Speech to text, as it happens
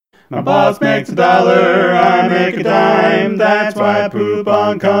My boss makes $1, I make a dime. That's why I poop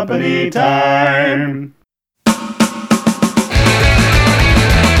on company time.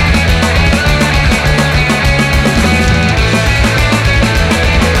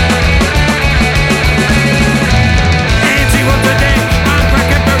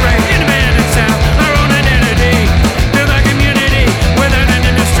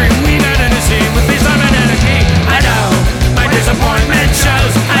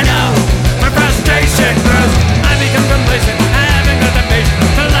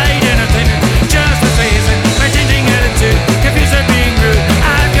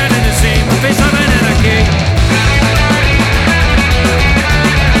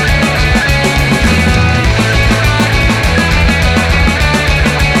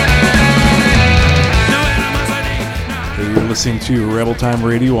 Listening to Rebel Time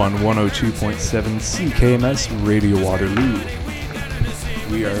Radio on 102.7 CKMS Radio Waterloo.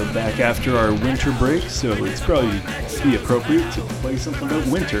 We are back after our winter break, so it's probably be appropriate to play something about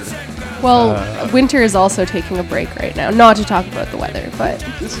winter. Well, winter is also taking a break right now. Not to talk about the weather, but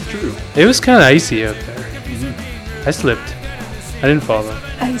this is true. It was kind of icy out there. Mm-hmm. I slipped. I didn't fall though.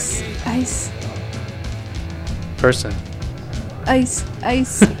 Ice person. Ice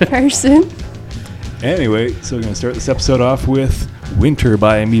person. Anyway, so we're going to start this episode off with Winter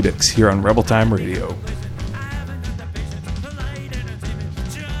by Amoebix here on Rebel Time Radio.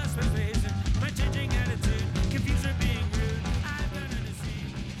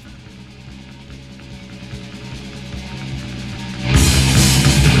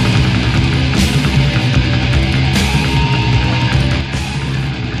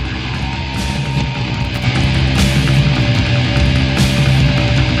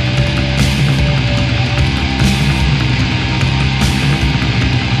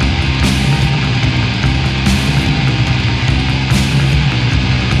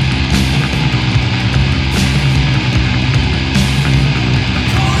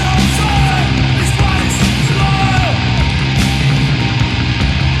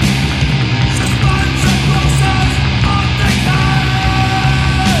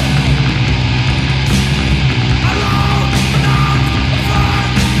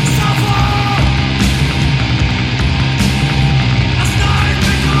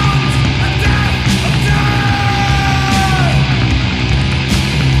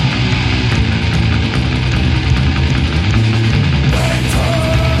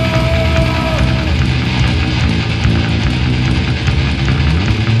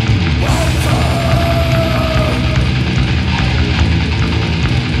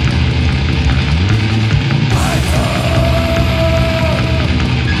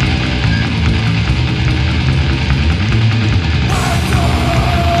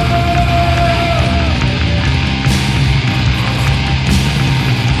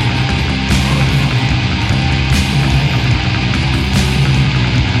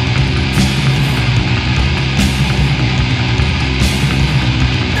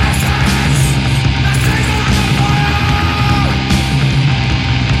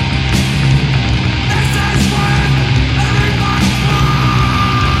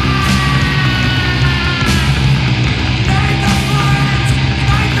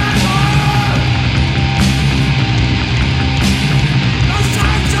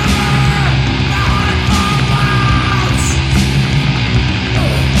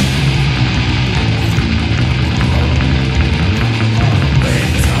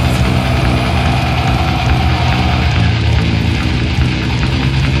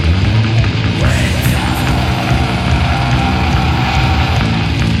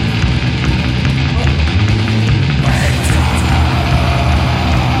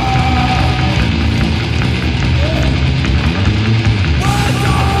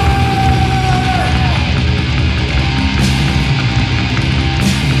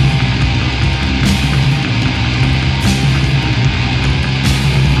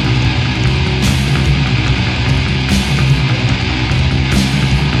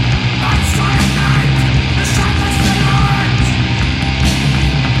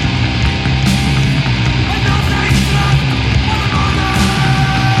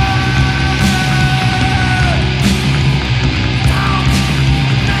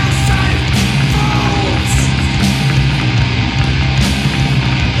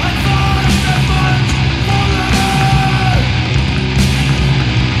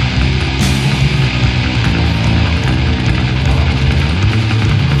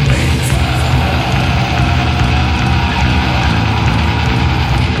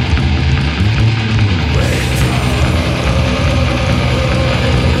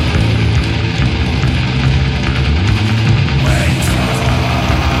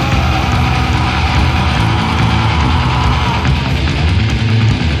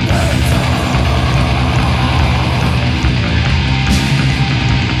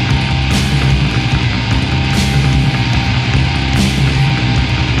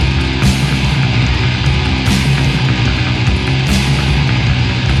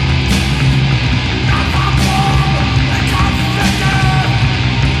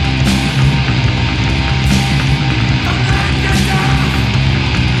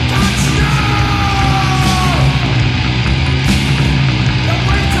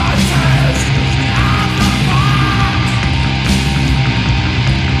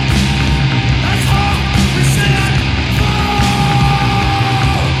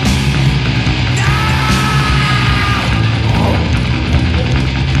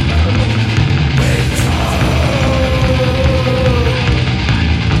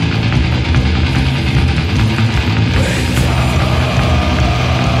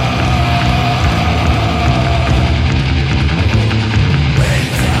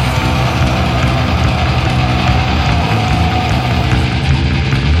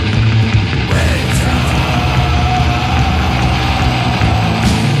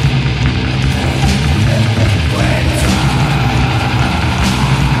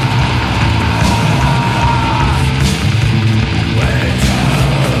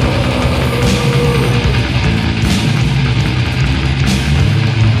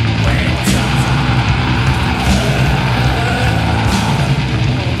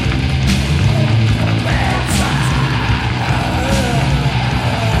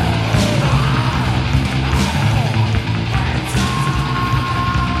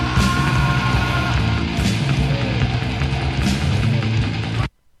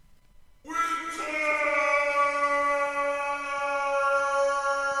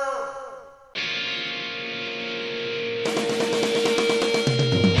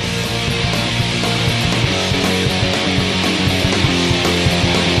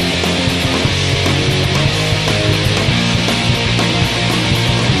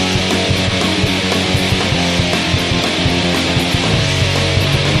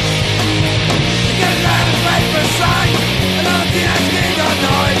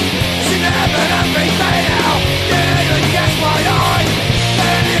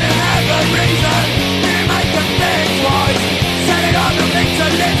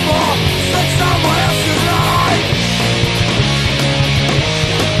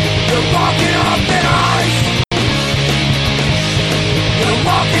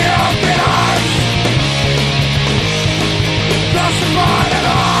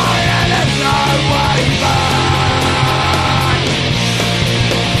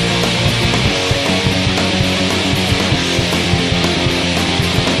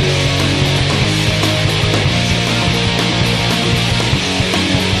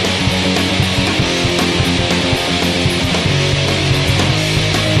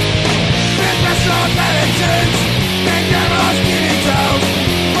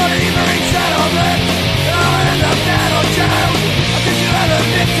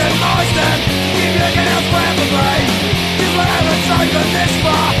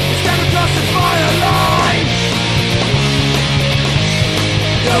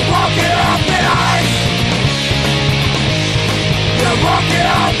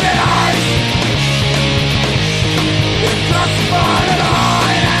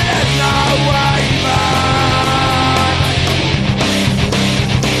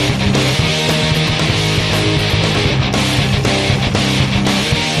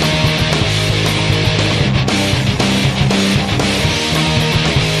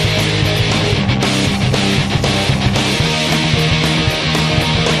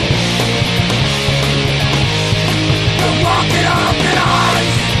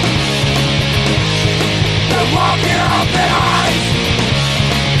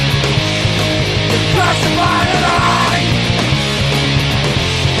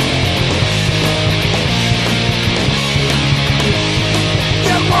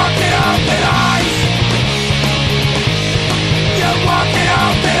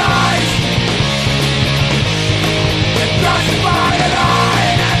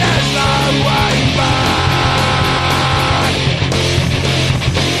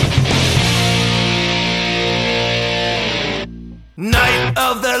 Night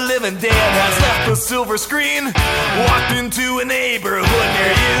of the living dead has left the silver screen. Walked into a neighborhood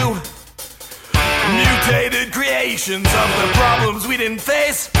near you. Mutated creations of the problems we didn't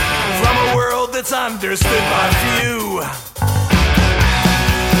face, from a world that's understood by few.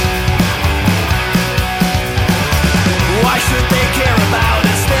 Why should they care about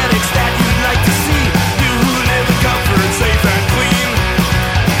aesthetics that you'd like to see? You who live in comfort, safe and clean.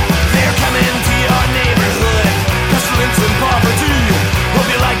 They're coming to your neighborhood, pestilence and poverty. Hope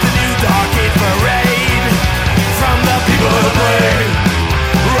you like the new Dark Age parade. From the people of the plague,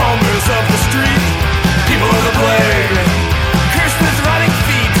 roamers of the street. People of the plague, cursed with rotting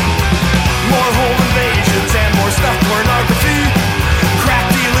feet. More home invasions and more stuff pornography. Crack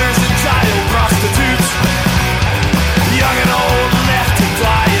dealers and child prostitutes. Young and old left to die.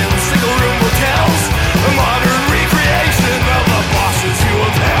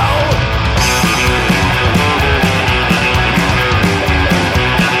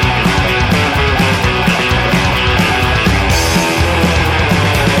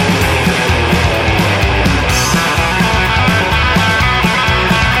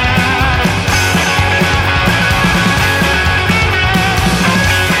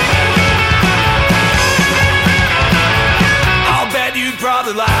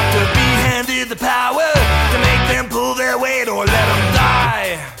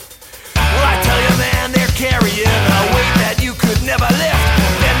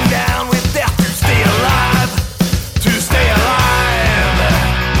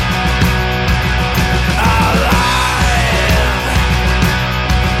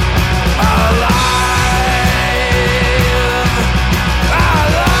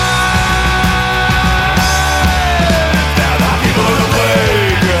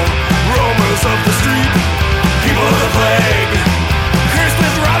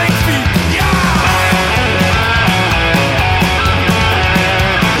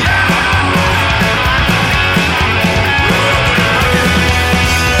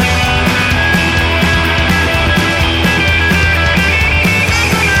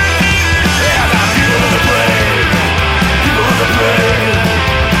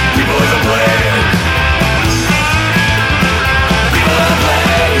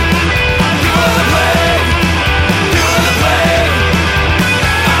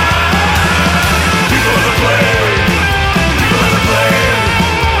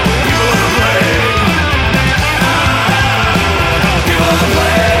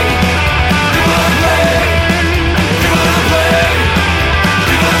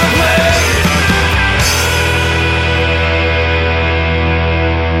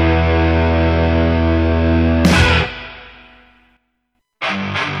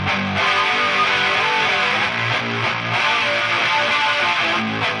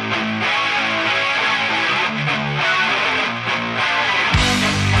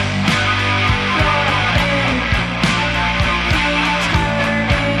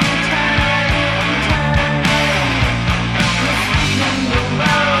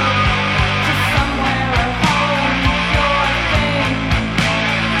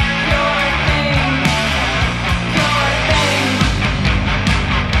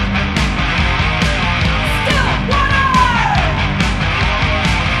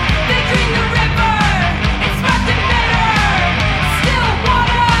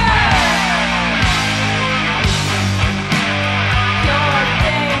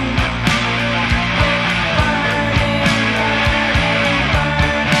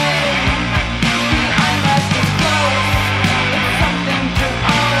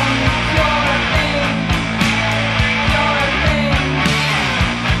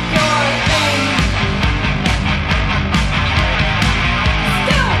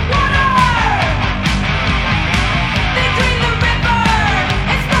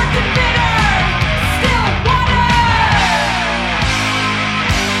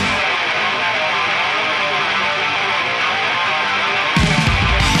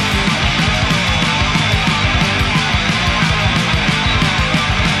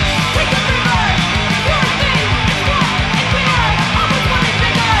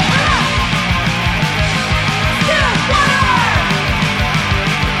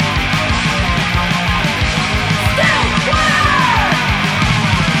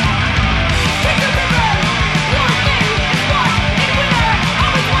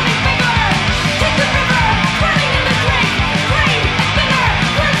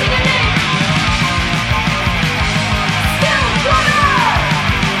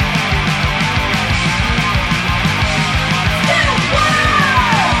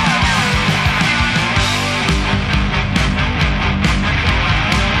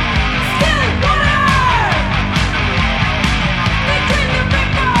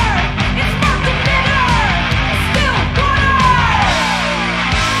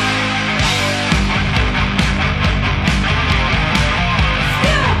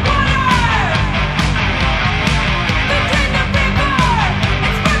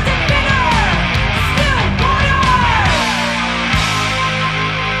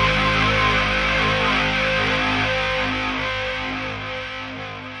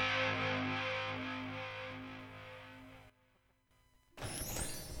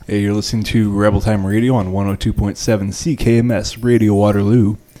 Hey, you're listening to Rebel Time Radio on 102.7 CKMS Radio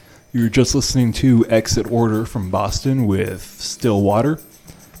Waterloo. You were just listening to Exit Order from Boston with Still Water.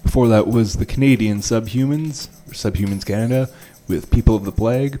 Before that was the Canadian Subhumans, or Subhumans Canada, with People of the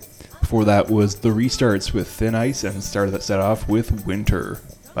Plague. Before that was the Restarts with Thin Ice, and started that set off with Winter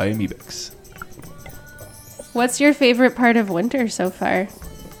by Amoebix. What's your favorite part of winter so far?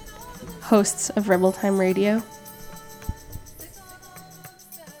 Hosts of Rebel Time Radio.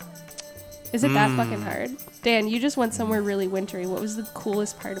 Is it that fucking hard? Dan, you just went somewhere really wintry. What was the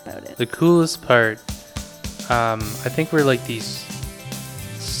coolest part about it? The coolest part, I think we're like these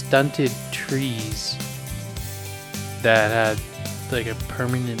stunted trees that had like a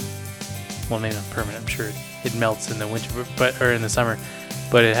permanent, well, maybe not permanent, I'm sure it melts in the winter, or in the summer,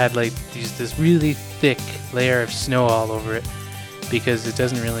 but it had like this really thick layer of snow all over it because it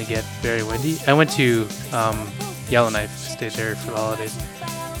doesn't really get very windy. I went to Yellowknife, stayed there for the holidays.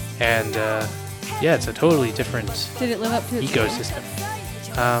 And yeah, it's a totally different Did it live up to its ecosystem.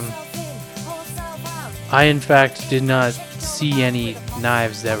 I, in fact, did not see any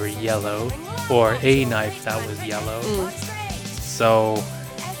knives that were yellow or a knife that was yellow. So,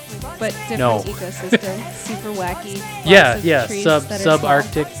 But different no. ecosystem. Super wacky. yeah, Lots of yeah, trees that are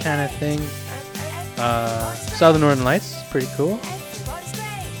subarctic kind of thing. Saw the Northern Lights, pretty cool.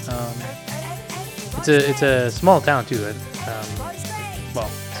 It's a small town too. Well,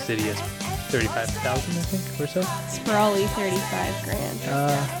 city is 35,000, I think, or so. small. Sprawly 35 grand.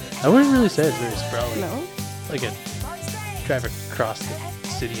 I wouldn't really say it's very sprawly. No? Like a drive across the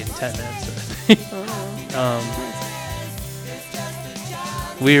city in 10 minutes. Sort of thing.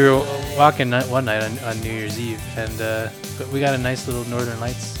 We were walking one night on New Year's Eve, and but we got a nice little Northern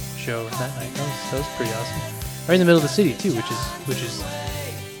Lights show that night. That was pretty awesome. Right in the middle of the city too, which is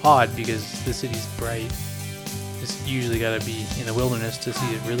odd because the city's bright. It's usually got to be in the wilderness to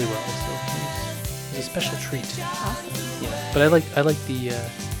see it really well. So it was a special treat. Awesome. Yeah, but I like the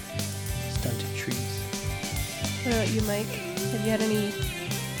stunted trees. What about you, Mike? Have you had any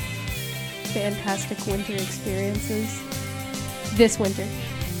fantastic winter experiences this winter?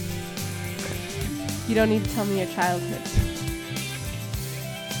 You don't need to tell me your childhood.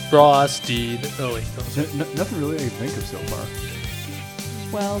 Frosty. Oh wait, that was Nothing really I can think of so far.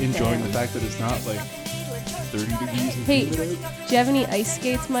 Well, Enjoying Dan. the fact that it's not like 30 degrees and Hey, humid do out. you have any ice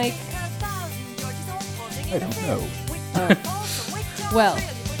skates, Mike? I don't know. Well,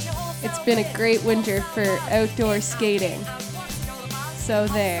 it's been a great winter for outdoor skating. So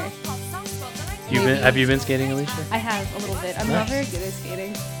there. Have you been skating, Alicia? I have a little bit. I'm not very good at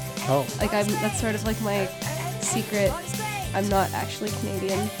skating. Oh, Like that's sort of like my secret. I'm not actually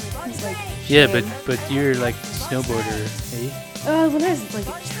Canadian. Like yeah, shame. but you're like snowboarder, eh? When I was like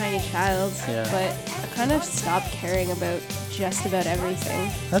a tiny child, Yeah. but I kind of stopped caring about just about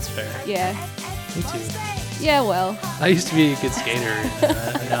everything. That's fair. Yeah. Me too. Yeah, well, I used to be a good skater, and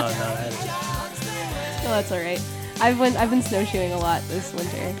now I'm not. no, that's all right. I've been snowshoeing a lot this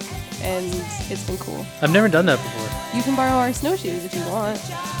winter, and it's been cool. I've never done that before. You can borrow our snowshoes if you want.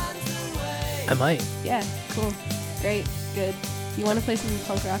 I might. Yeah, cool, great, good. You want to play some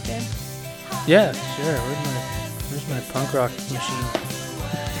punk rock, Dan? Yeah, sure. Where's my punk rock machine?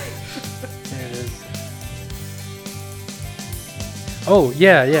 There it is. Oh,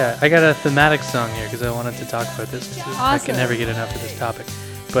 yeah. I got a thematic song here because I wanted to talk about this. 'Cause I Awesome. can never get enough of this topic.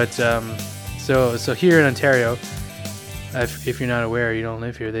 But so here in Ontario, if you're not aware, you don't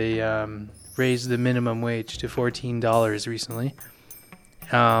live here, they raised the minimum wage to $14 recently.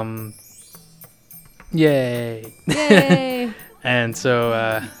 Yay! Yay! And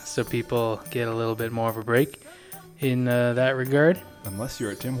so people get a little bit more of a break in that regard. Unless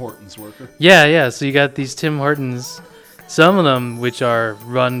you're a Tim Hortons worker. Yeah. So you got these Tim Hortons, some of them which are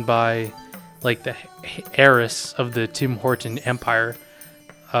run by like the heiress of the Tim Horton empire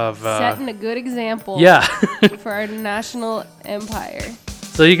of Setting a good example yeah. for our national empire.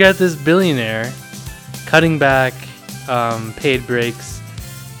 So you got this billionaire cutting back paid breaks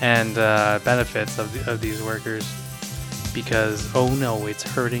and benefits of these workers because, oh no, it's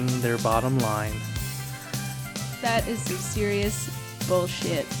hurting their bottom line. That is some serious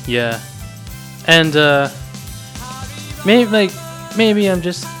bullshit. Yeah. And maybe I'm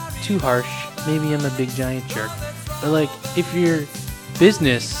just too harsh. Maybe I'm a big giant jerk. But like, if your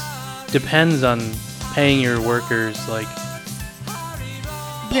business depends on paying your workers like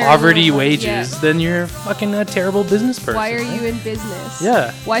Very poverty little, wages, yeah. then you're fucking a terrible business person. Why are right? you in business?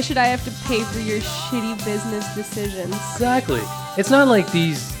 Yeah. Why should I have to pay for your shitty business decisions? Exactly. It's not like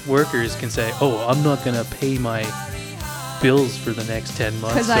these workers can say, "Oh, I'm not gonna pay my bills for the next 10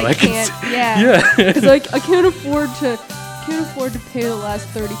 months." Because so I can't. Yeah. Yeah. Because I can't afford to can't afford to pay the last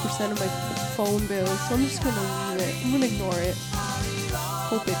 30% of my phone bill, so I'm just gonna leave it. I'm gonna ignore it.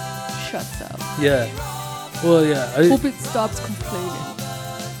 Hope it shuts up. Yeah. Well, yeah. Hope it stops complaining.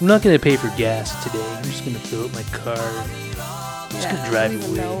 I'm not gonna pay for gas today. I'm just gonna fill up my car. I'm just gonna drive leave a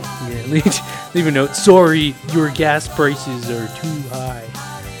away. note. Yeah, leave a note. Sorry, your gas prices are too high.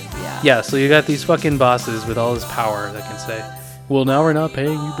 Yeah, so you got these fucking bosses with all this power that can say, well, now we're not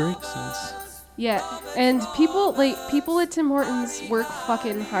paying you breaks. Yeah, and people at Tim Hortons work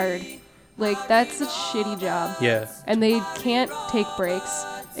fucking hard. Like, that's a shitty job. Yeah. And they can't take breaks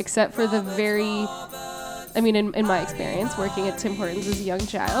except for the very... I mean, in my experience, working at Tim Hortons as a young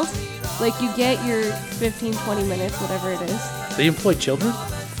child, like, you get your 15, 20 minutes, whatever it is. They employ children?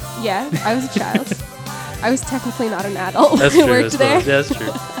 Yeah, I was a child. I was technically not an adult That's when I true. worked there. That's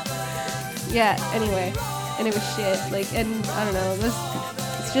true. Yeah, anyway. And it was shit. Like, and I don't know.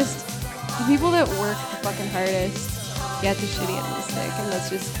 It's just the people that work the fucking hardest get the shitty end of the stick. And that's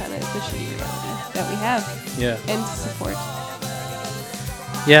just kind of the shitty reality that we have. Yeah. And to support.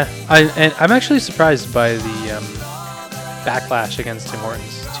 Yeah, I'm actually surprised by the backlash against Tim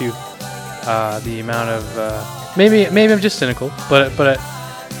Hortons too. The amount of maybe I'm just cynical, but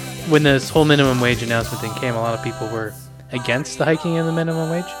when this whole minimum wage announcement thing came, a lot of people were against the hiking of the minimum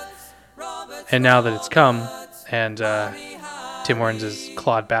wage, and now that it's come and Tim Hortons has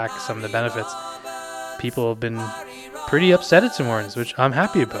clawed back some of the benefits, people have been pretty upset at Tim Hortons, which I'm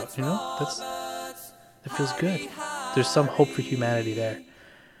happy about. You know, that feels good. There's some hope for humanity there.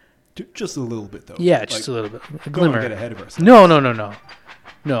 Just a little bit, though. Yeah, just a little bit. A Don't glimmer. get ahead of ourselves.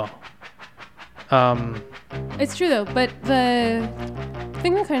 No. It's true, though. But the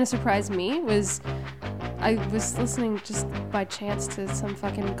thing that kind of surprised me was I was listening just by chance to some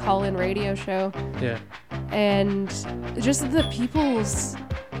fucking call-in radio show. Yeah. And just the people's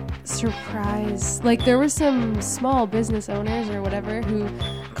surprise. Like, there were some small business owners or whatever who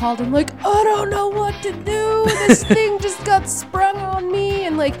called him like, I don't know what to do. This thing just got sprung on me.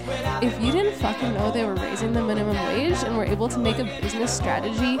 And like, if you didn't fucking know they were raising the minimum wage and were able to make a business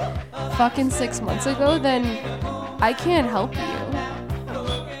strategy fucking 6 months ago, then I can't help you.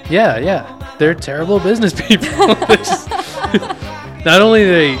 Yeah. They're terrible business people. Not only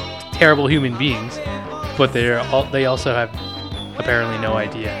are they terrible human beings, but they also have apparently no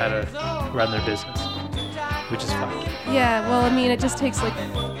idea how to run their business, which is fine. Yeah, well, I mean, it just takes like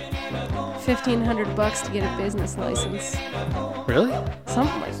 $1,500 to get a business license. Really?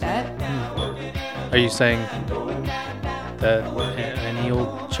 Something like that. Are you saying that any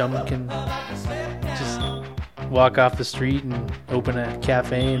old chum can just walk off the street and open a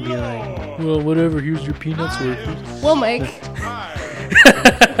cafe and be like, well, whatever, here's your peanuts worth? Well, Mike.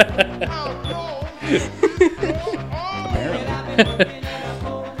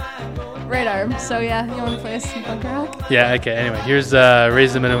 Right arm. So yeah, you want to play us some punk rock? Yeah, okay. Anyway, here's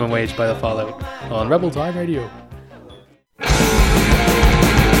Raise the Minimum Wage by The Fallout on Rebel Time Radio.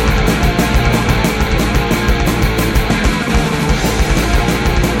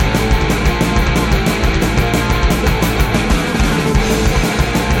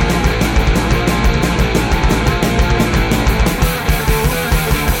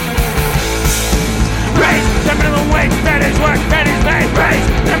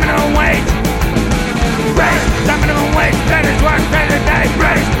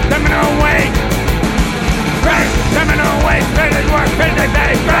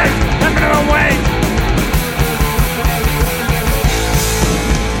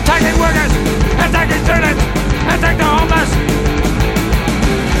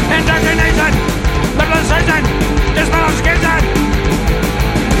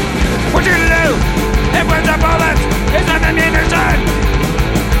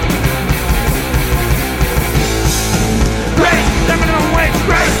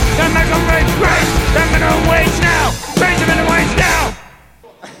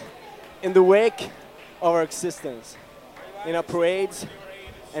 In the wake of our existence, in our parades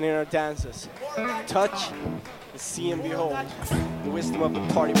and in our dances, touch and see and behold the wisdom of the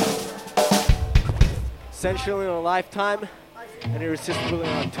party program. Essential in our lifetime and irresistible in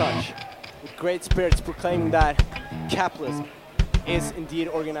our touch, with great spirits proclaiming that capitalism is indeed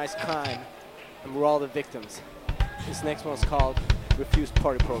organized crime and we're all the victims. This next one is called Refused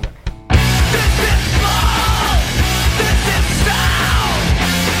Party Program. This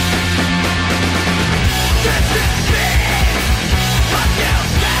is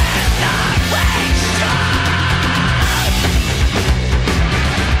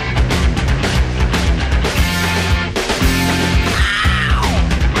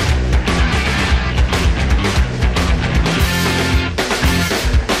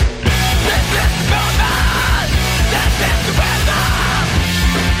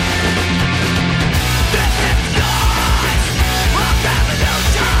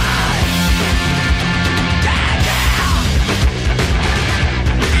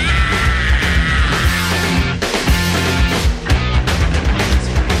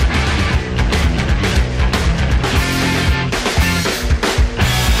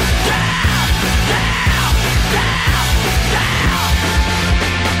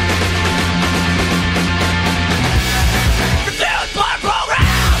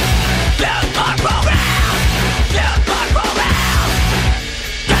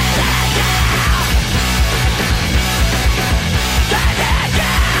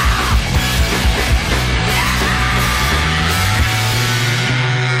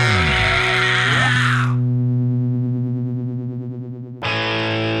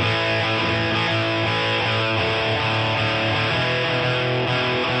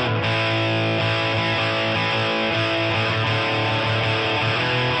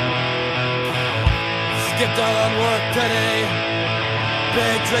skipped out on work today.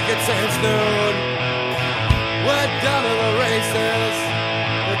 Big drinking since noon. Went down to the races.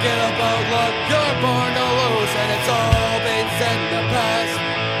 Forget about luck, you're born to lose, and it's all been said in the past.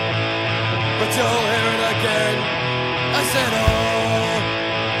 But you'll hear it again. I said, oh,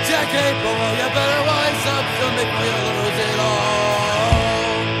 Jackie boy, you better wise up soon before you lose it all.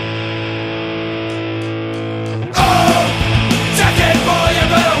 Oh, Jackie boy, you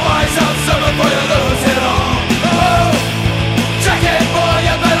better wise up soon before you lose it all. Oh, Jackie boy,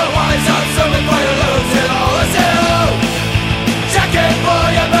 you better wise up soon before you lose it all. I said, oh, Jackie boy,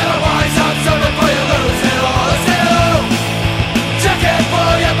 you better wise up soon before you lose it all. I said, oh, Jackie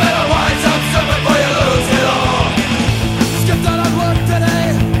boy, you better wise up soon before you lose it all. Skipped out on work today.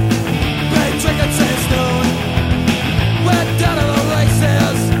 Big drinking since noon. Went down to the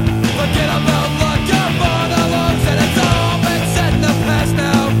races. Forget about luck, you're born to lose, and it's all been said in the past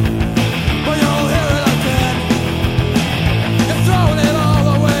now. But you'll hear it again. You're throwing it all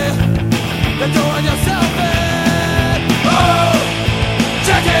away. You're doing yourself in. Oh,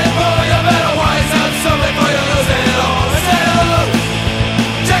 Jackie boy, you better wise up soon before you lose it all. I said, oh,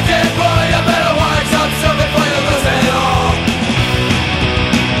 Jackie boy, you better wise up soon before you lose it all.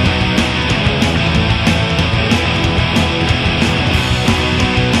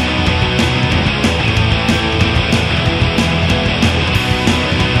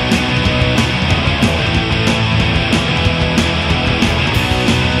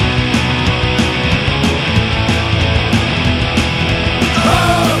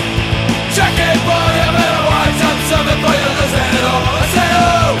 Oh, Jackie boy, you better wise up soon before you lose it all. I said,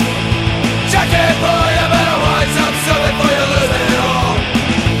 oh, Jackie boy, you better wise up soon before you lose it all.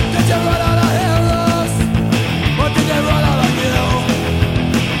 Did you run out of heroes, or did you run out of you?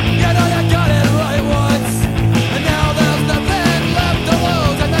 You know you got it right once, and now there's nothing left to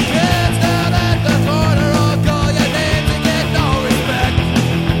lose. And the kids down at the corner all call your names and get no respect.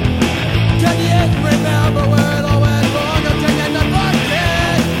 Can you remember where it all went wrong, or can you not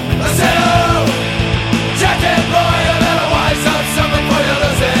forget? I said, oh, Jackie boy, you better wise up soon before you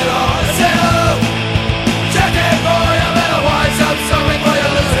lose it all. I said, oh, Jackie boy, you better wise up soon before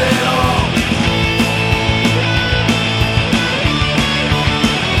you lose it all. I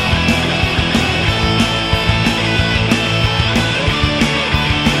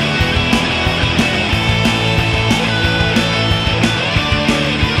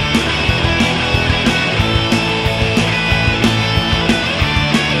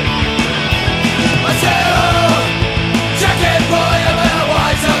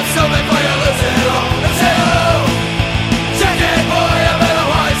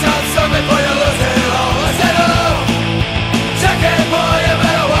said, oh, Jackie boy, you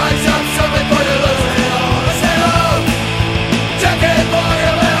better wise up soon before you lose it all. I said, oh, Jackie boy, you better wise up soon before you lose it all. I said, oh, Jackie boy,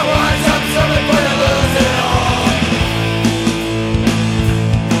 you better wise up soon before you lose it all.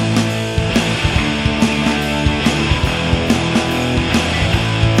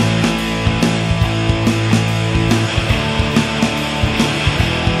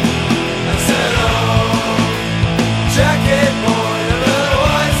 I said, oh, Jackie boy, you better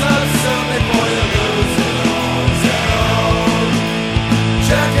wise up soon before you lose it all. I said, oh,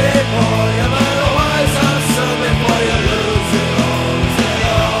 Jackie boy, you better wise up soon before you lose it all. I said, oh, Jackie boy, you better wise up soon before you lose it all. I said,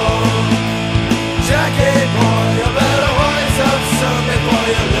 oh, Jackie boy, you better wise up soon before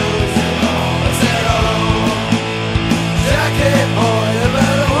you lose it all. I said, oh, Jackie boy, you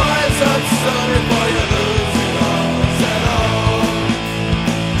better wise up soon before you lose it all. I said, oh,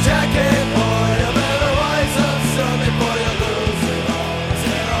 Jackie boy, you better wise up soon before you lose it all. I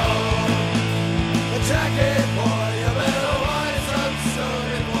said, oh, Jackie boy, you better wise up soon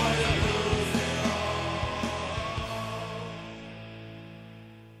before you lose it all.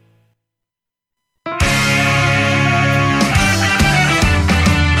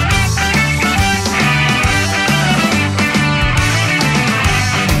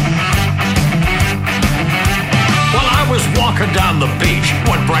 While I was walking down the beach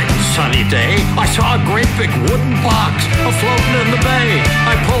one bright and sunny day, I saw a great big wooden box afloating in the bay.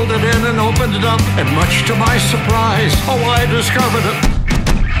 I pulled it in and opened it up, and much to my surprise, oh, I discovered it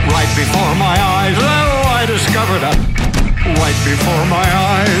right before my eyes. Oh, I discovered it right before my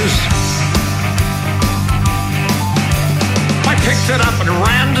eyes. I picked it up and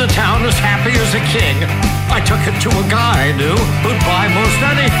ran to town as happy as a king. I took it to a guy I knew who'd buy most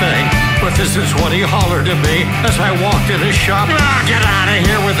anything. But this is what he hollered at me as I walked in his shop. Ah, get out of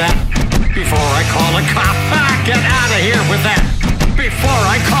here with that before I call a cop. Ah, get out of here with that before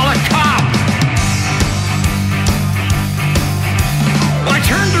I call a cop. I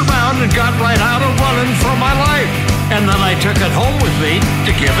turned around and got right out of running for my life. And then I took it home with me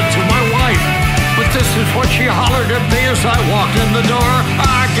to give it to my wife. But this is what she hollered at me as I walked in the door.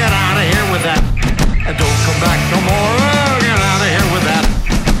 Ah, get out of here with that. And don't come back no more. Oh, get out of here with that.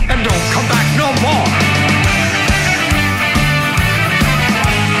 And don't come back no more.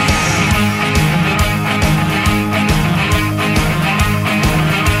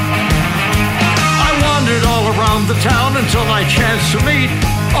 I wandered all around the town until I chanced to meet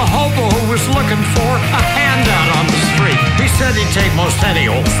a hobo who was looking for a handout on the street. He said he'd take most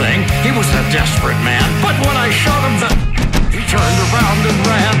any old thing. He was a desperate man. But when I showed him the... He turned around and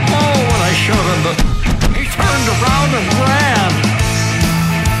ran. Oh, when I showed him the... He turned around and ran.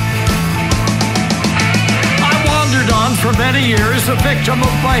 I wandered on for many years, a victim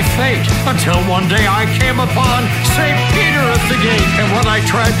of my fate, until one day I came upon St. Peter at the gate. And when I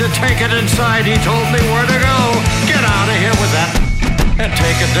tried to take it inside, he told me where to go. Get out of here with that. And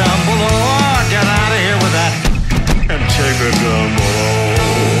take it down below. Oh, get out of here with that. And take it down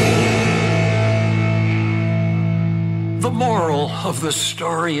below. The moral of the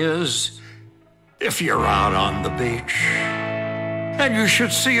story is, if you're out on the beach and you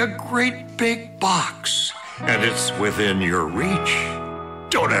should see a great big box and it's within your reach,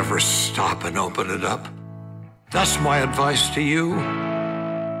 don't ever stop and open it up. That's my advice to you.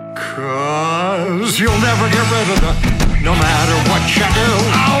 'Cause you'll never get rid of it. No matter what you do,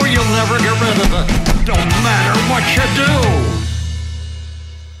 oh, you'll never get rid of it. No matter what you do.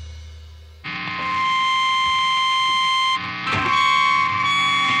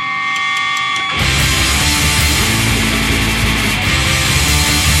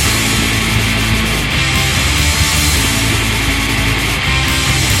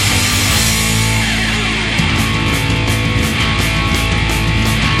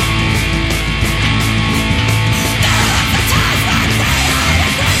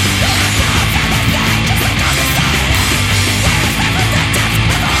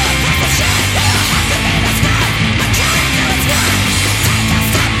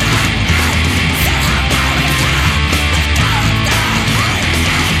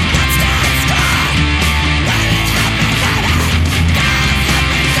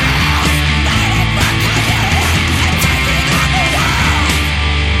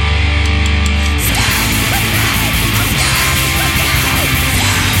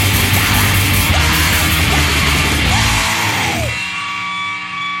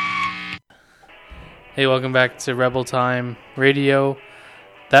 Hey, welcome back to Rebel Time Radio.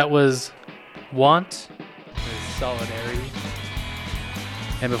 That was Want with Solidarity.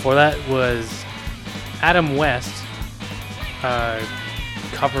 And before that was Adam West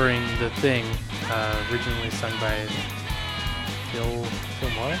covering The Thing, originally sung by Phil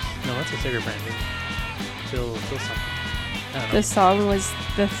Morris? No, that's a cigarette brand. Phil something. I don't know. The song was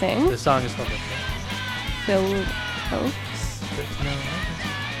The Thing? The song is called The Thing. Phil Oakes? No,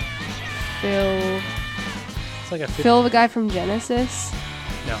 Phil... it's like a Phil, the guy from Genesis?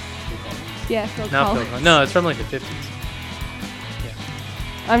 No. Yeah, Phil Not Collins. Phil. No, it's from like the 50s.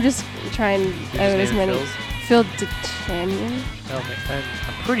 I'm just trying just out as naming many. Phils? Phil DeChanian? Okay,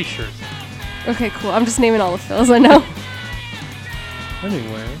 I'm pretty sure. Okay, cool. I'm just naming all the Phils I know.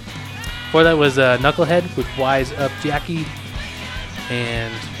 Anyway. Before that was Knucklehead with Wise Up Jackie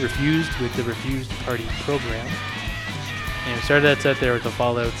and Refused with the Refused Party Program. And we started that set there with the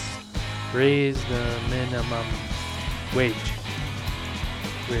Fallouts. Raise the minimum wage.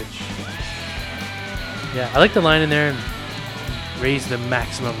 Which, yeah, I like the line in there. Raise the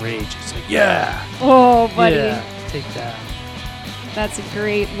maximum rage. It's like, yeah! Oh, buddy. Yeah, take that. That's a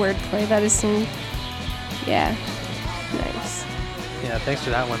great wordplay. That is some... Yeah. Nice. Yeah, thanks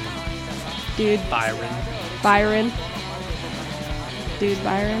for that one, Dude. Byron. Dude,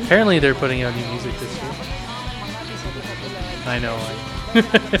 Byron. Apparently they're putting out new music this year. I know.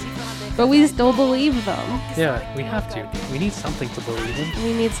 But we still believe them. Yeah, we have to. We need something to believe in.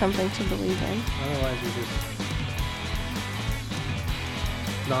 We need something to believe in. Otherwise we're just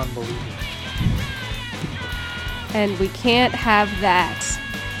non-believers. And we can't have that.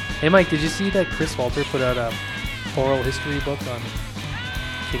 Hey Mike, did you see that Chris Walter put out a oral history book on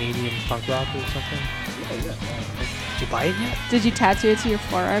Canadian punk rock or something? Yeah. Did you buy it yet? Did you tattoo it to your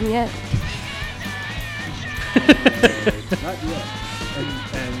forearm yet? Not yet.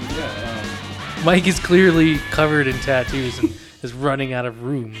 And yeah, Mike is clearly covered in tattoos and is running out of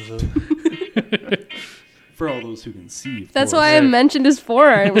room. So. for all those who can see. of That's course. why I mentioned his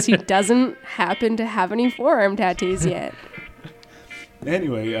forearms. He doesn't happen to have any forearm tattoos yet.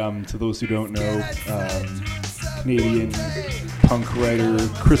 Anyway, to those who don't know, Canadian punk writer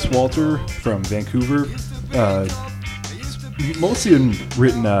Chris Walter from Vancouver, mostly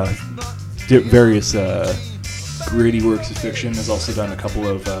written various gritty works of fiction. Has also done a couple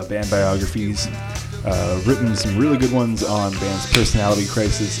of band biographies. Written some really good ones on bands Personality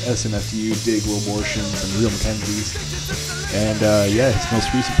Crisis, SNFU, Dig Abortions, and Real Mackenzies. And his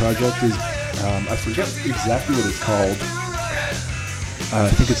most recent project is, I forget exactly what it's called. I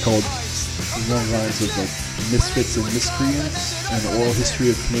think it's called along the lines of like Misfits and Miscreants, an oral history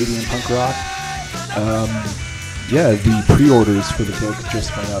of Canadian punk rock. The pre-orders for the book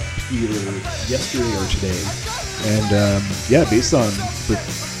just went up either yesterday or today. And based on the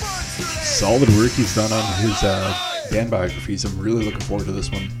solid work he's done on his band biographies, I'm really looking forward to this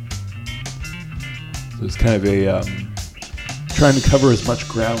one. So it's kind of a trying to cover as much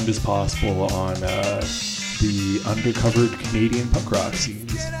ground as possible on the undercovered Canadian punk rock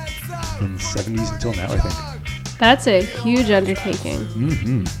scenes from the 70s until now, I think. That's a huge undertaking.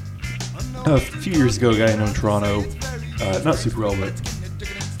 Mm-hmm. A few years ago, a guy I know in Toronto, not super well, but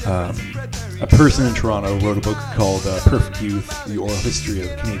a person in Toronto wrote a book called Perfect Youth, The Oral History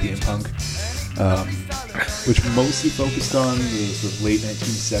of Canadian Punk, which mostly focused on the sort of late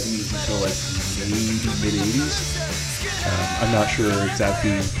 1970s until like maybe mid-80s. I'm not sure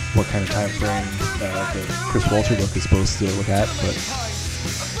exactly what kind of time frame the Chris Walter book is supposed to look at, but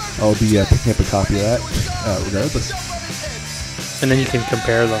I'll be picking up a copy of that regardless. And then you can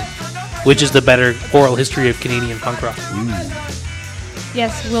compare them. Which is the better oral history of Canadian punk rock? Ooh.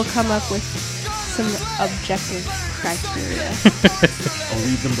 Yes, we'll come up with some objective criteria. I'll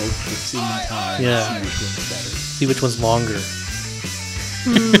read them both at the same time. Yeah. See which one's better. See which one's longer.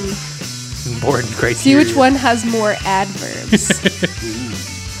 Important criteria. See which one has more adverbs.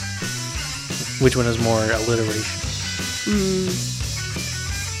 Which one has more alliteration.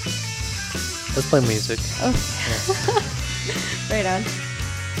 Let's play music. Oh. Right on.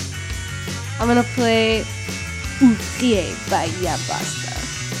 I'm gonna play Ouvrier by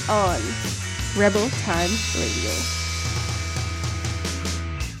Yabasta on Rebel Time Radio.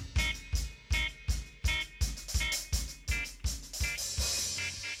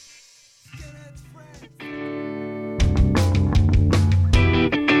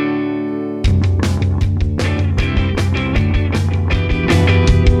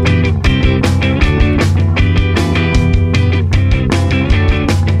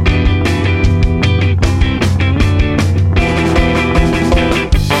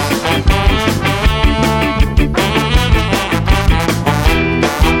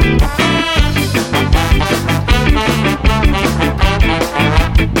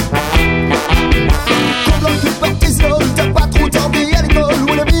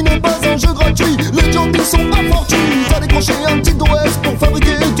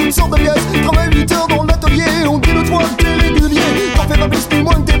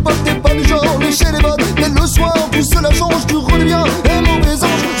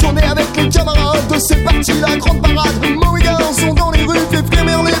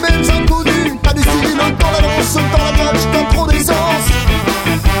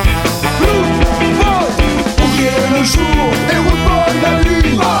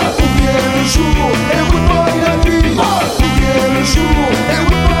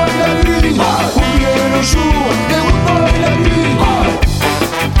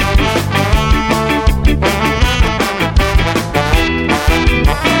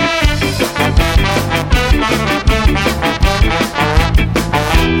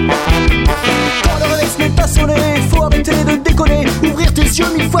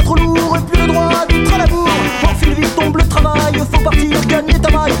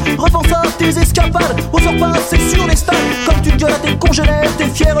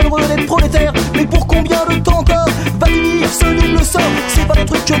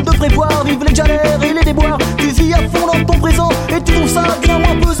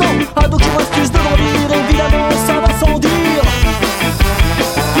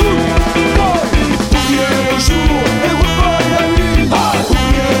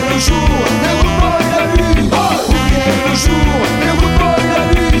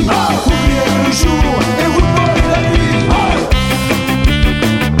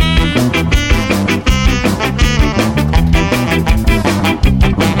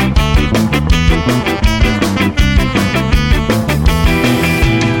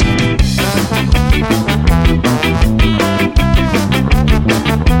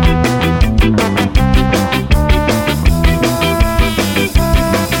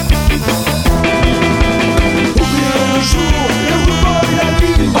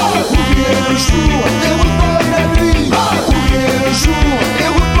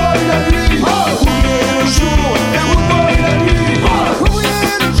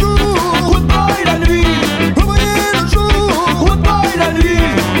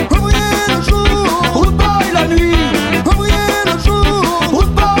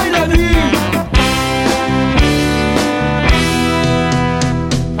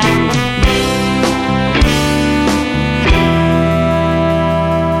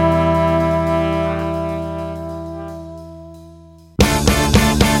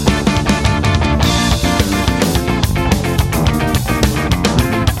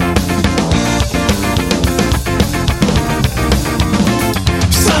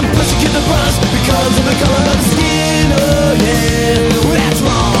 Some persecute the brothers because of the color of the skin. Oh yeah, well, that's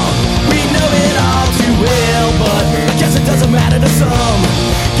wrong. We know it all too well, but I guess it doesn't matter to some.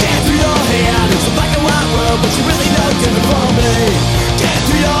 Get through your head, it's a black and white world, but you really know different from me. Get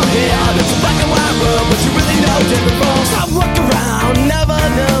through your head, it's a black and white world, but you really know different from. Some walk around never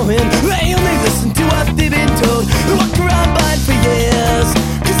knowing, they only listen to what they've been told. They walk around blind for years,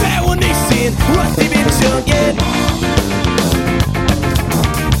 cause they only seen what they've been shown. Yeah.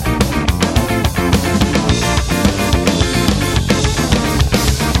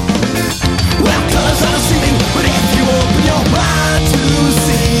 Well, colors are deceiving, but if you open your mind to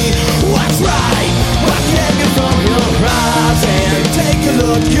see what's right, what can hang from your eyes, and take a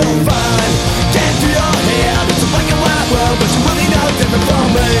look, you'll find. Get through your head, it's a black and white world, but you really know different from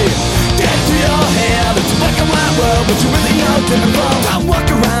me. Get through your head, it's a black and white world, but you really know different from. Don't walk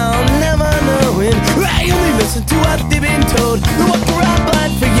around never knowing, they only listen to what they've been told. They walk around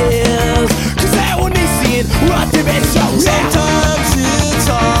blind for years, cause they only seen what they've been shown. Sometimes it's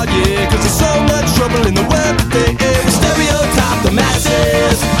hard, yeah, cause there's so much trouble in the world today. We stereotype the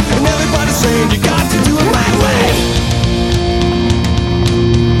masses, and everybody's saying you got to do it my way.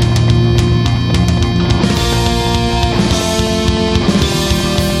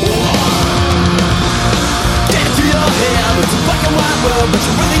 Get to your head, it's a black and white world, but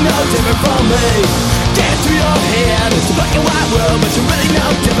you really know different from me. Get to your head, it's a black and white world, but you really know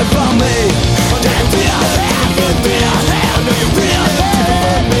different from me. Get to your head, get to your head, I know you really know different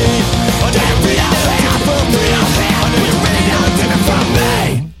from me. Get to your head, from me, I know you really know different from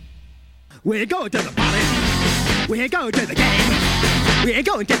me. We go to the party, we go to the game, we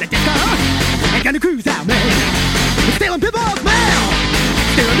go to the disco, and gonna cruise out, man. We're stealing people's mail,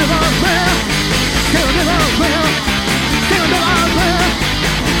 stealing people's mail, stealing people's mail, stealing people's mail,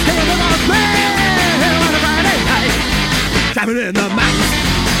 stealing people's mail on a Friday night. Driving in the mountains,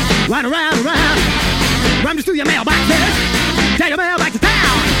 run around, run just through your mailboxes, take your mail back to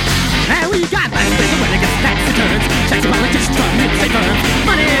town. And we got money when it gets tax returns, checks and politicians from mid-state firms,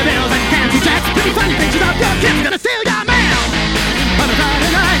 money bills and cancer checks. Pretty funny pictures of your kids gonna steal your mail on a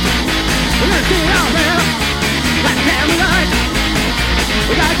Friday night. We're gonna steal your mail like a candlelight.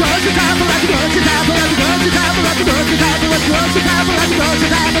 We got grocery time for us, grocery time for us, grocery time for us, grocery time for us, grocery time for us, grocery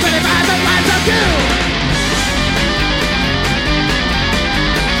time for everybody that lights up you.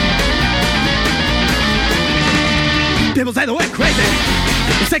 People say that we're crazy,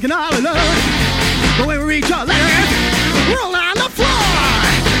 we're taking all alone, but when we reach our letters, roll on the floor.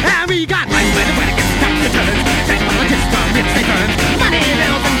 And we got money when it gets tax returns, tax politics from mid-state firms, money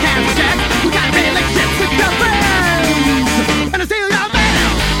bills and cancer checks. We got relationships with your friends, and I steal your mail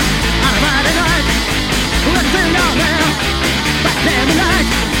on a Friday night. We're gonna steal your mail back there tonight.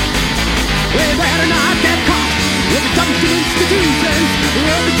 We better not get caught with the dumb institutions,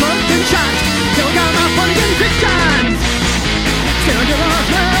 we'll be drugged and shot. Still got my funny and Christians. Still on the road,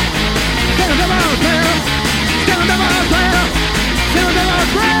 man. Still on the road, man. Still on the road, man. Still on the road,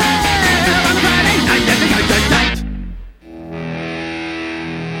 man. On a Friday night, night.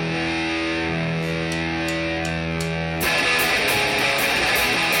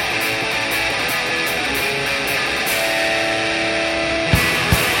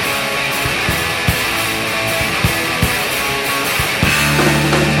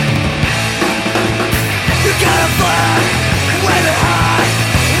 You gotta fly, wave it high,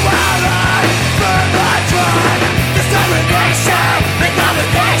 wild eye, burn my dry. The segregation, the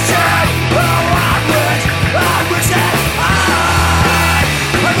domination. Oh, I wish that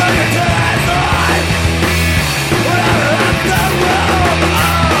I'm gonna die. Whatever I go,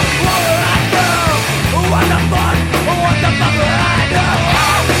 what will I do? What the fuck will I do?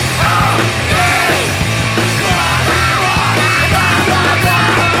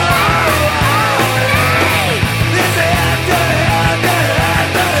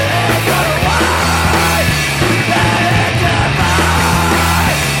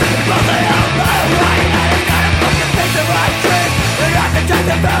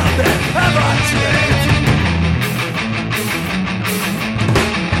 Development of our dreams.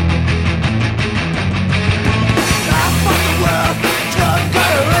 I fuck the world, just go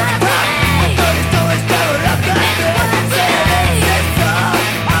around. 30 stories covered up the city. It's all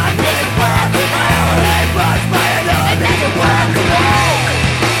I'm getting wild. I only watch my own nigga walk away.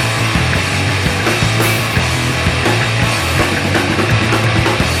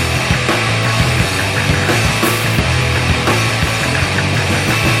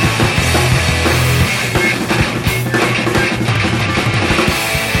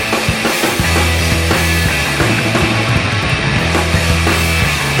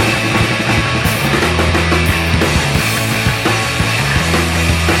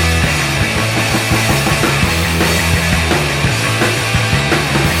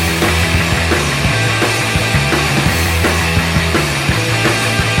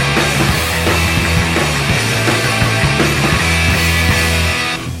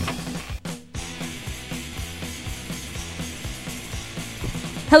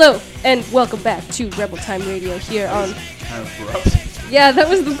 Hello, and welcome back to Rebel Time Radio here on... Kind of abrupt. Yeah, that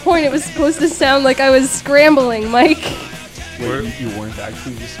was the point. It was supposed to sound like I was scrambling, Mike. Wait, you weren't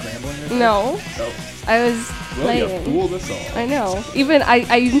actually just scrambling? Right No, there? I was Oh. Well, you playing. fooled us all. I know.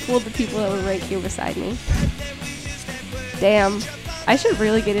 I even fooled the people that were right here beside me. Damn. I should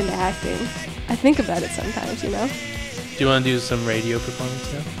really get into acting. I think about it sometimes, you know? Do you want to do some radio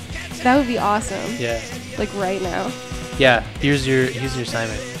performance now? That would be awesome. Yeah. Like right now. Yeah. Here's your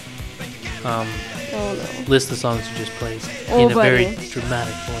assignment. Oh no. List the songs you just played Oh, in a buddy. very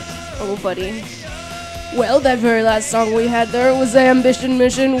dramatic voice. Oh, buddy. Well, that very last song we had there was Ambition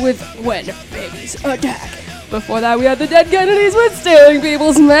Mission with When Babies Attack. Before that, we had the Dead Kennedys with Stealing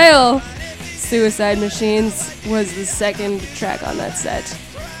People's Mail. Suicide Machines was the second track on that set,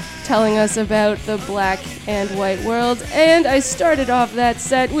 telling us about the black and white world. And I started off that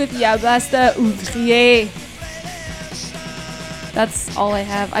set with Ya Basta Ouvrier. That's all I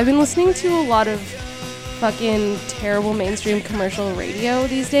have. I've been listening to a lot of fucking terrible mainstream commercial radio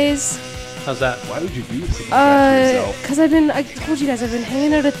these days. How's that? Why would you do something like that to yourself? Cause I told you guys, I've been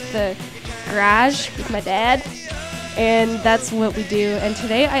hanging out at the garage with my dad, and that's what we do. And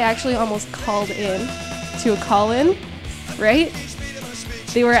today I actually almost called in to a call-in, right?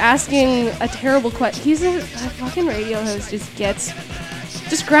 They were asking a terrible question. He's a fucking radio host,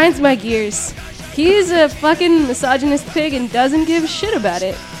 just grinds my gears. He's a fucking misogynist pig and doesn't give a shit about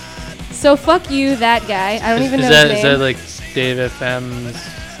it. So fuck you, that guy. I don't even know his name. Is that like Dave FM's?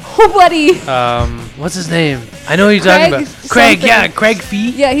 Oh, buddy. What's his name? I know who you're talking about. Craig, something. yeah, Craig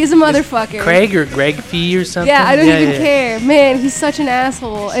Fee. Yeah, he's a motherfucker. Craig or Greg Fee or something. Yeah, I don't even care. Man, he's such an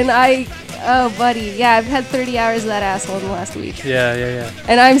asshole. And oh, buddy. Yeah, I've had 30 hours of that asshole in the last week. Yeah.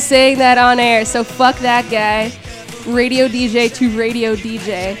 And I'm saying that on air, so fuck that guy. Radio DJ to radio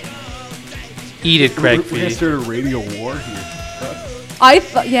DJ. Eat it, Craig We're gonna Fee. start a radio war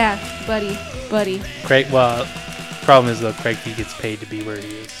here. Yeah, buddy. Craig, well, problem is though, Craig Fee gets paid to be where he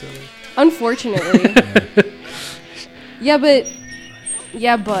is. So. Unfortunately. Yeah,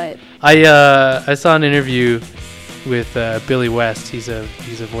 but. I saw an interview with Billy West. He's a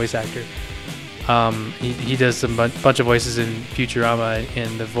voice actor. He does some bunch of voices in Futurama,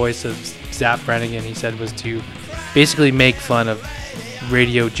 and the voice of Zap Brannigan, he said, was to basically make fun of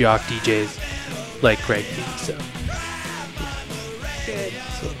radio jock DJs like Craig Fee. So Good.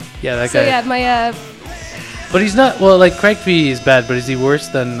 yeah, that So guy. yeah, my But he's not. Well, like Craig Fee is bad, but is he worse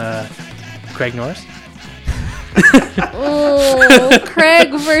than Craig Norris?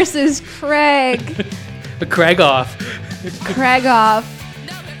 Craig versus Craig. Craig off. Craig off.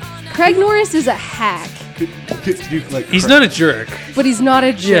 Craig Norris is a hack, Could you, like, He's not a jerk. but he's not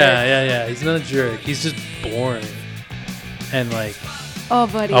a jerk. Yeah. He's not a jerk. He's just boring. And like Oh,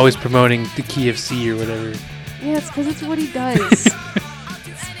 buddy. always promoting the key of C or whatever. Yeah, it's because it's what he does. It's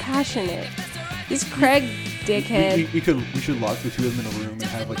passionate. This Craig dickhead. we should lock the two of them in a room and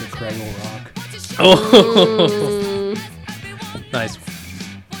have like a Craggle Rock. Oh, nice.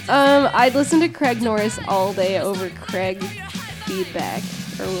 I'd listen to Craig Norris all day over Craig Feedback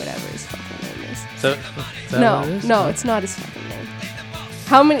or whatever his fucking name is. So, is that what it is? No, it's not his fucking name.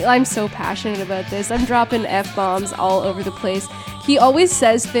 How many? I'm so passionate about this. I'm dropping F-bombs all over the place. He always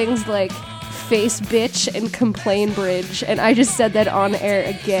says things like face bitch and complain bridge, and I just said that on air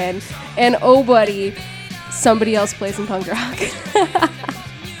again. And oh, buddy, somebody else plays some punk rock.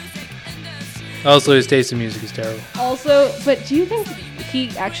 Also, his taste in music is terrible. Also, but do you think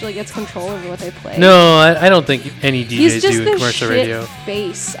he actually gets control over what they play? No, I don't think any DJs He's just do the in commercial shit radio.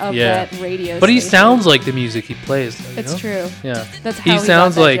 face of Yeah. that radio But he station. sounds like the music he plays. Though, you It's know? true. Yeah. That's how he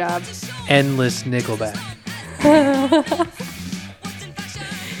sounds got that like job. endless Nickelback.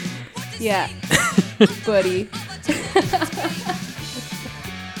 Yeah, buddy.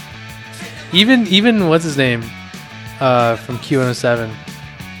 Even what's his name from Q107,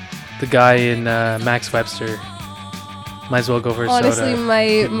 the guy in Max Webster. Might as well go for a Honestly,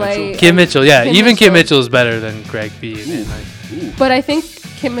 soda. my Kim Mitchell, yeah, Kim even Kim Mitchell. Mitchell is better than Craig Fee. Man. But I think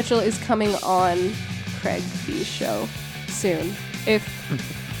Kim Mitchell is coming on Craig Fee's show soon.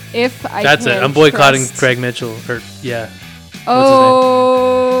 If I That's it. can I'm boycotting trust- Craig Mitchell. Or yeah,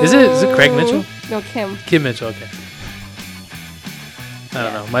 Oh, Is it Craig Mitchell? No, Kim. Kim Mitchell. Okay. I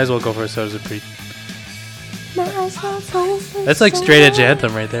don't know. Might as well go for a soda. Pretty. That's like straight edge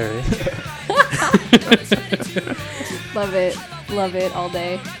anthem right there, right? Love it all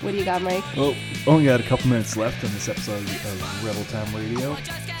day. What do you got, Mike? Well, only got a couple minutes left on this episode of Rebel Time Radio.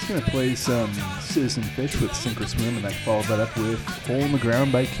 Just gonna play some Citizen Fish with Sink or Swim, and I followed that up with Hole in the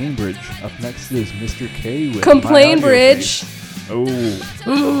Ground by Cambridge. Up next is Mr. K with Complain My Audio Bridge. Tape.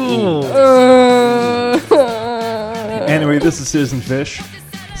 Oh. Uh, Anyway, this is Citizen Fish.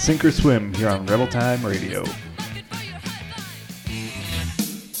 Sink or Swim here on Rebel Time Radio. Let's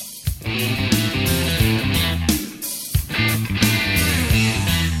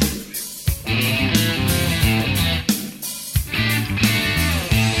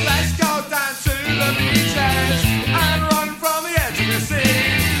go down to the beaches and run from the edge of the sea.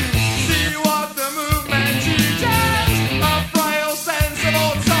 See what the movement teaches, a frail sense of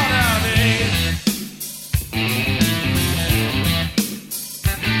autonomy.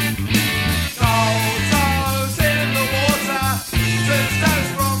 Cold toes in the water, two steps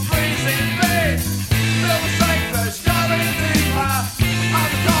from freezing feet. Feel safer, going deeper,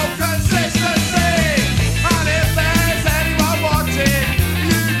 of cold consistency. And if there's anyone watching,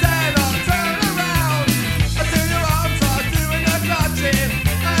 you dare not turn around until your arms are doing the clutching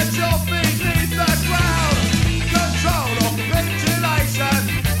and your feet leave the ground. Control of capitulation,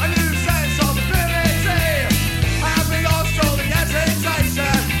 a new sense of ability. Have we lost all the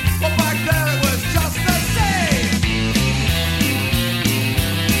hesitation? Well, back there it was just the sea.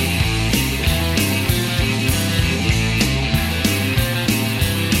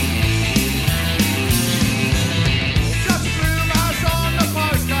 Just rumors on the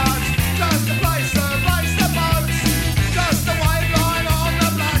postcards, just a place to race the boats, just a white line on the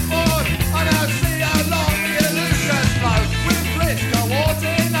blackboard, and I'll see along the illusions float with bliss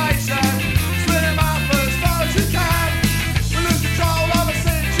coordination. Swim up as far as you can. We lose control of a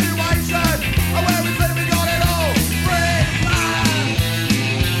situation, and where we think we got it all. Free man.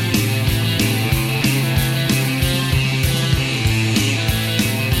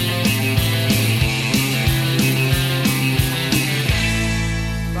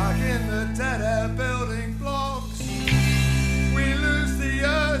 Back in the dead air building blocks, we lose the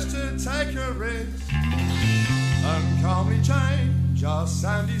urge to take a risk and calmly change our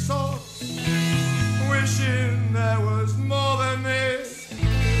sandy socks, wishing there was more than this.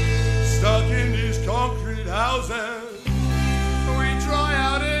 Stuck in these concrete houses, we dry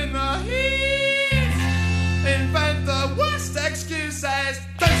out in the heat, invent the worst excuses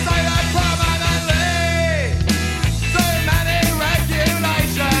to stay there permanently. Too many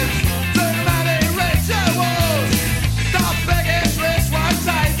regulations, too many rituals. The biggest risk was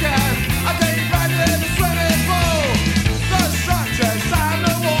taken, a deep end in the swimming pool. The structures and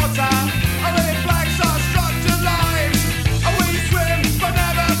the water are reflects our structured lives, and we swim but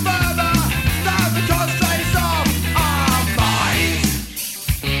never further down the constraints of our minds.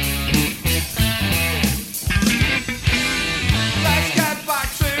 Let's get back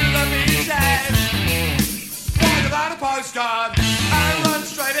to the beaches, wider than a postcard, and run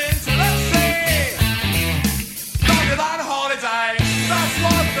straight into the sea. Longer than a holiday, that's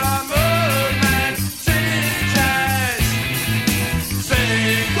what the movement teaches.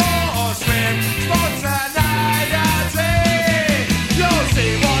 Sink or swim, spontaneity. You'll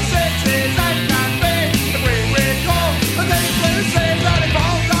see what cities and can be if we recall the deep blue sea that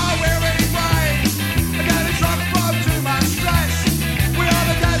involves our weary brains. Again, it's not from too much stress. We ought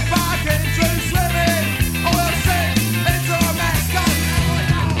to get back into swimming, or we'll sink into a mess. God,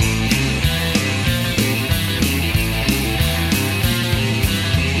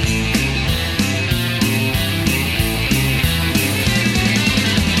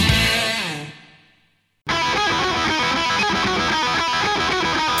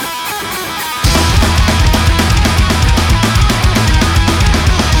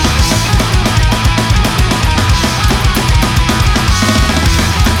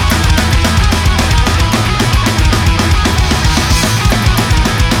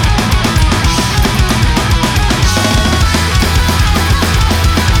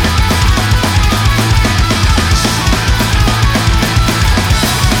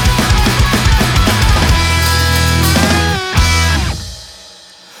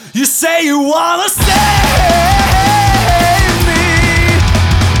 you say you wanna save me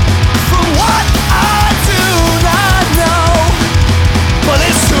from what I do not know, but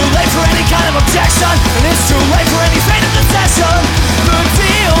it's too late for any kind of objection, and it's too late for any fate of concession. The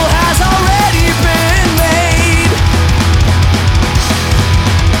deal has already been made,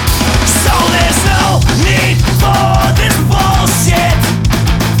 so there's no need for this bullshit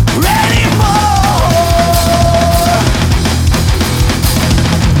anymore.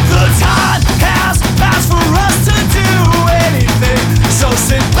 The time has passed.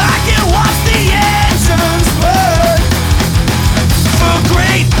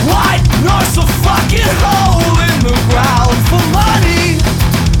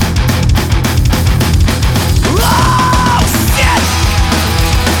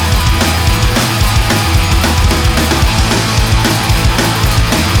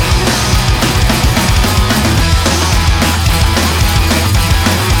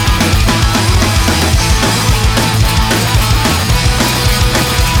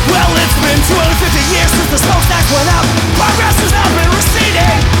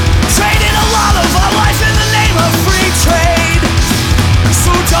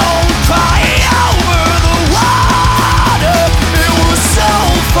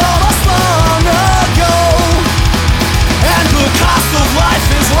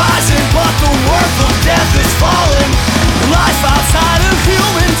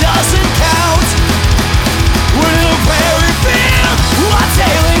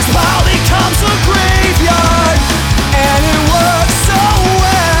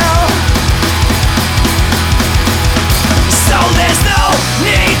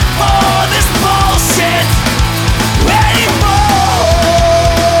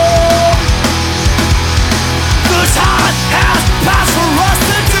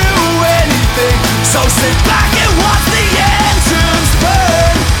 in black and